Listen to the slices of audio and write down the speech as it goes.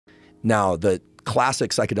Now, the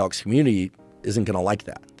classic psychedelics community isn't going to like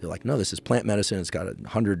that. They're like, no, this is plant medicine. It's got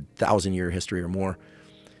 100,000-year history or more,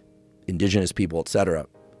 indigenous people, et cetera.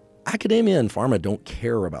 Academia and pharma don't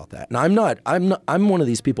care about that. Now, I'm one of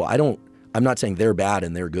these people. I'm not saying they're bad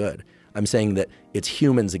and they're good. I'm saying that it's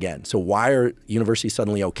humans again. So why are universities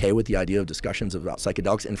suddenly okay with the idea of discussions about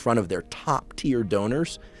psychedelics in front of their top tier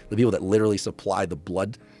donors, the people that literally supply the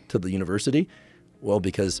blood to the university? Well,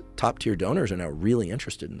 because top tier donors are now really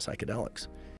interested in psychedelics.